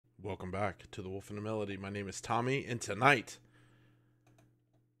Welcome back to The Wolf and the Melody. My name is Tommy, and tonight,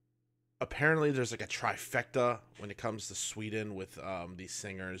 apparently there's like a trifecta when it comes to Sweden with these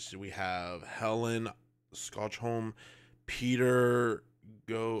singers. We have Helen Skogholm, Peter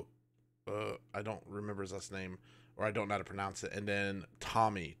I don't remember his last name, or I don't know how to pronounce it, and then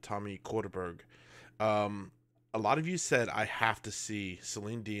Tommy Korberg. A lot of you said I have to see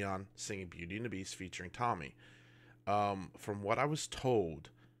Celine Dion singing Beauty and the Beast featuring Tommy. From what I was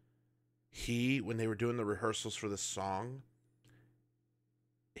told, when they were doing the rehearsals for this song,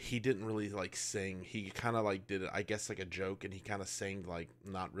 he didn't really like sing. He kind of like did it, I guess, like a joke, and he kind of sang like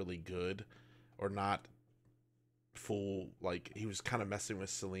not really good or not full. Like he was kind of messing with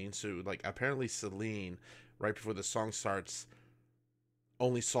Celine. So like apparently Celine, right before the song starts,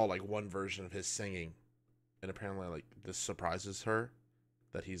 only saw like one version of his singing, and apparently like this surprises her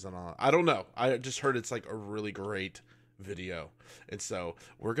that he's on. I don't know. I just heard it's like a really great video, and so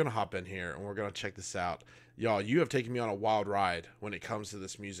we're gonna hop in here and we're gonna check this out. Y'all, you have taken me on a wild ride when it comes to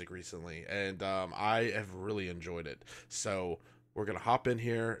this music recently, and I have really enjoyed it. So we're gonna hop in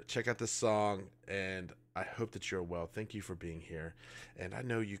here, check out this song, and I hope that you're well. Thank you for being here, and I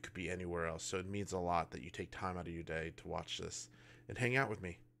know you could be anywhere else, so it means a lot that you take time out of your day to watch this and hang out with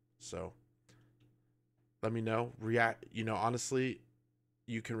me. So let me know, react. Honestly,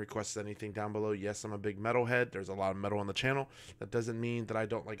 you can request anything down below. Yes, I'm a big metalhead. There's a lot of metal on the channel. That doesn't mean that I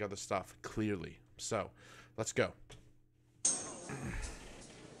don't like other stuff, clearly. So, let's go.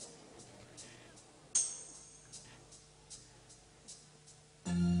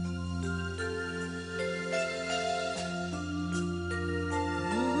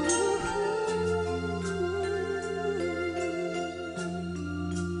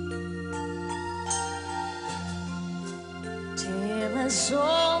 Tell us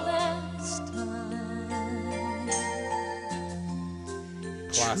all that's time.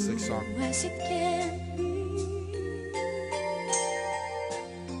 Classic song. True as it can be.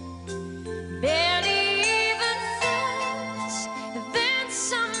 Barely even friends, then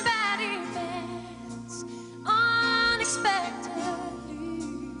somebody bends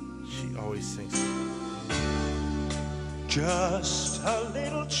unexpectedly. She always sings. Just a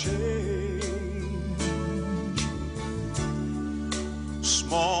little change,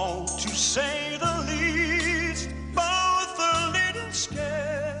 small to say the least, both a little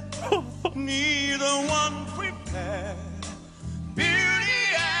scared, neither one prepared.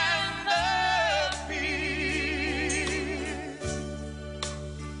 Beauty and the Beast,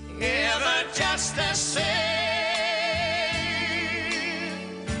 ever just the same,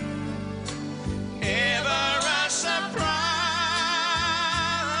 ever a surprise,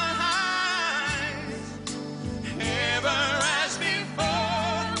 ever as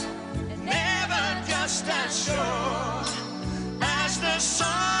before, never just as sure as the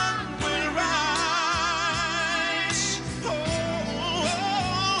sun will rise. Oh, oh,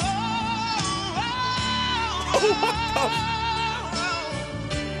 oh, oh,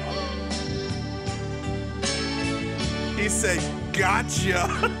 He said, "Gotcha."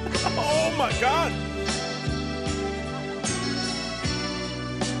 Oh my God.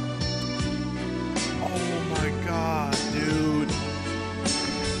 Oh my God, dude.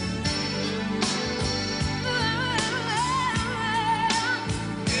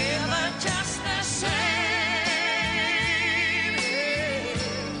 Ever just the same,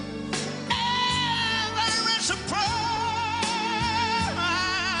 ever a surprise,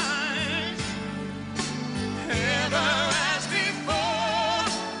 ever as before,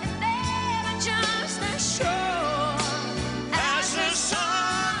 never just as sure as the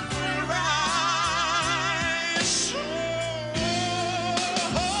sun will rise.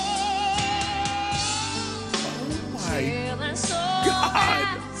 Oh my Tell us all God.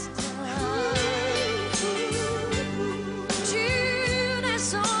 that's time. Tune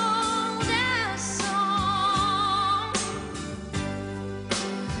us all that song.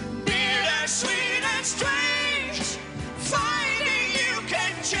 Bitter, sweet, and strange, finding you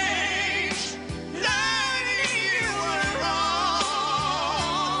can change, learning you were wrong.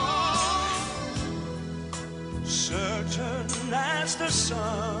 Certain as the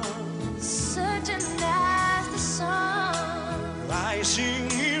sun, Certain as the sun. rising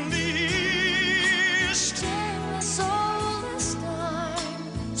in the east, Tale as old as time.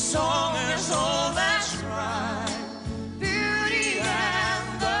 song as old as rhyme. Beauty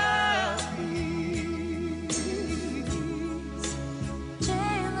and the Beast.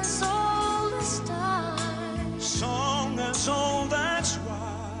 Tale as old as time. Song as old as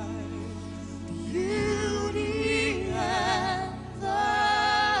rhyme. Beauty and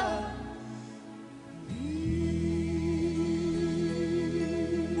the Beast.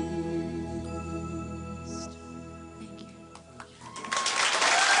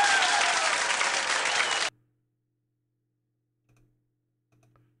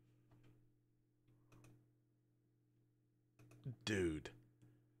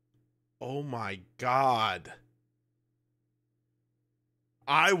 Oh my God.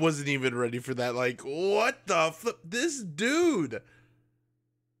 I wasn't even ready for that. Like, what the flip? This dude.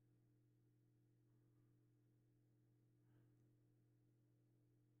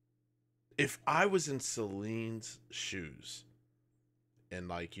 If I was in Celine's shoes and,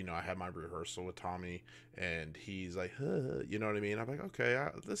 like, you know, I had my rehearsal with Tommy and he's like, you know what I mean? I'm like, okay,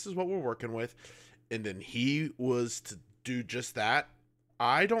 this is what we're working with. And then he was to do just that.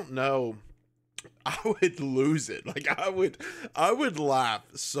 I don't know. I would lose it. Like, I would laugh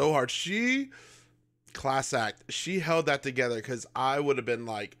so hard. Class act. She held that together because I would have been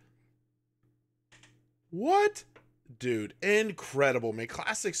like, what? Dude, incredible, man.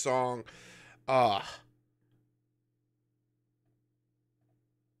 Classic song. Uh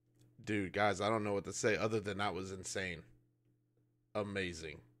Dude, guys, I don't know what to say other than that was insane.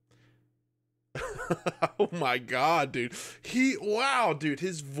 Amazing. Oh my God, dude. Wow, dude,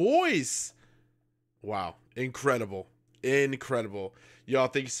 his voice. Wow, incredible. Incredible. Y'all,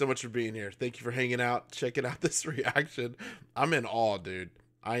 thank you so much for being here. Thank you for hanging out, checking out this reaction. I'm in awe, dude.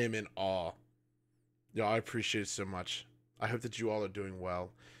 I am in awe. Y'all, I appreciate it so much. I hope that you all are doing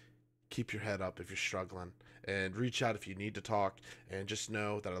well. Keep your head up if you're struggling. And reach out if you need to talk. And just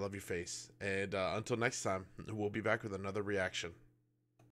know that I love your face. And until next time, we'll be back with another reaction.